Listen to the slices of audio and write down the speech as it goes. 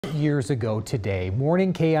Years ago today,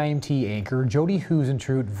 morning KIMT anchor Jodi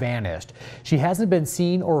Huisentruit vanished. She hasn't been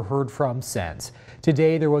seen or heard from since.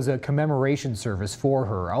 Today, there was a commemoration service for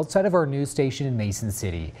her outside of our news station in Mason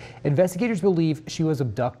City. Investigators believe she was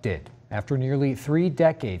abducted. After nearly 3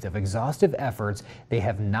 decades of exhaustive efforts, they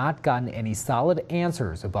have not gotten any solid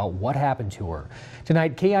answers about what happened to her.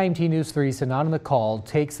 Tonight, KIMT News 3's Sananda McCall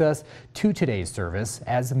takes us to today's service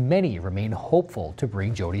as many remain hopeful to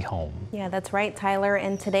bring Jodi home. Yeah, that's right, Tyler.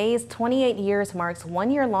 And today's 28 years marks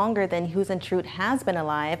 1 year longer than Huisentruit had been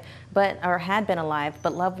alive, but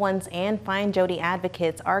loved ones and Find Jodi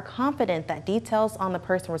advocates are confident that details on the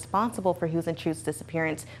person responsible for Huisentruit's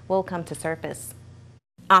disappearance will come to surface.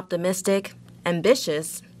 Optimistic,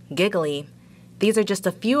 ambitious, giggly. These are just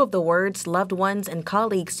a few of the words loved ones and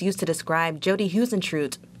colleagues used to describe Jodi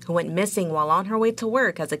Huisentruit, who went missing while on her way to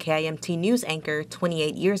work as a KIMT news anchor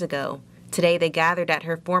 28 years ago. Today, they gathered at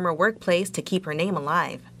her former workplace to keep her name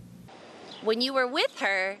alive. When you were with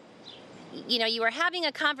her, you were having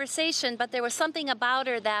a conversation, but there was something about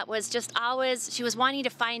her that was just always, she was wanting to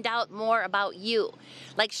find out more about you.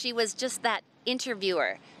 Like she was just that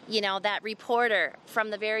interviewer, that reporter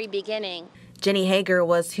from the very beginning. Jenny Hager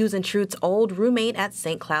was Huisentruit's old roommate at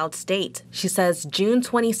St. Cloud State. She says June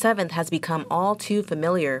 27th has become all too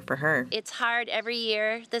familiar for her. It's hard every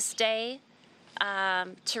year, this day,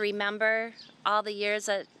 to remember all the years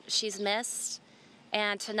that she's missed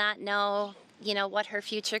and to not know what her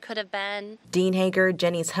future could have been. Dean Hager,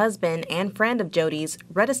 Jenny's husband and friend of Jodi's,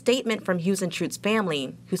 read a statement from Huisentruit's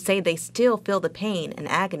family, who say they still feel the pain and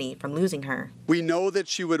agony from losing her. We know that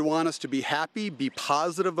she would want us to be happy, be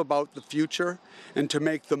positive about the future, and to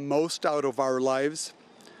make the most out of our lives.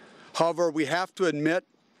 However, we have to admit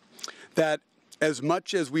that as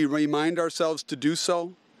much as we remind ourselves to do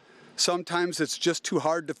so, sometimes it's just too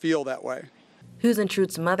hard to feel that way.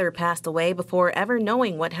 Huisentruit's mother passed away before ever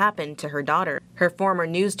knowing what happened to her daughter. Her former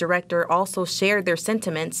news director also shared their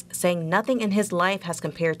sentiments, saying nothing in his life has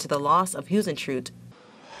compared to the loss of Huisentruit.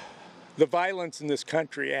 The violence in this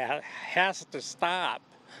country has to stop.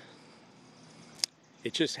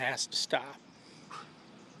 It just has to stop.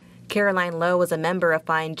 Caroline Lowe is a member of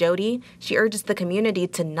Find Jodi. She urges the community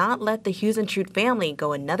to not let the Huisentruit family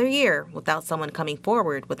go another year without someone coming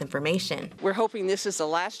forward with information. We're hoping this is the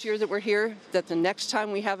last year that we're here, that the next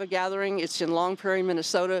time we have a gathering, it's in Long Prairie,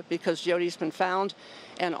 Minnesota, because Jodi's been found,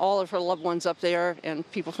 and all of her loved ones up there and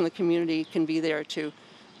people from the community can be there to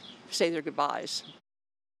say their goodbyes.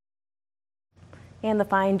 And the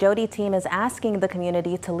Find Jodi team is asking the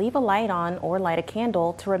community to leave a light on or light a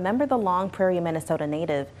candle to remember the Long Prairie, Minnesota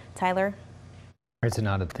native. Tyler? All right,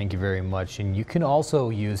 Sananda, thank you very much. And you can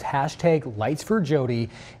also use hashtag Lights for Jodi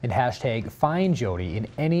and hashtag Find Jodi in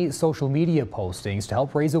any social media postings to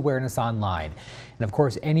help raise awareness online. And of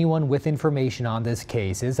course, anyone with information on this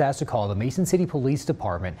case is asked to call the Mason City Police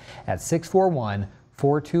Department at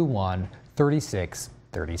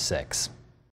 641-421-3636.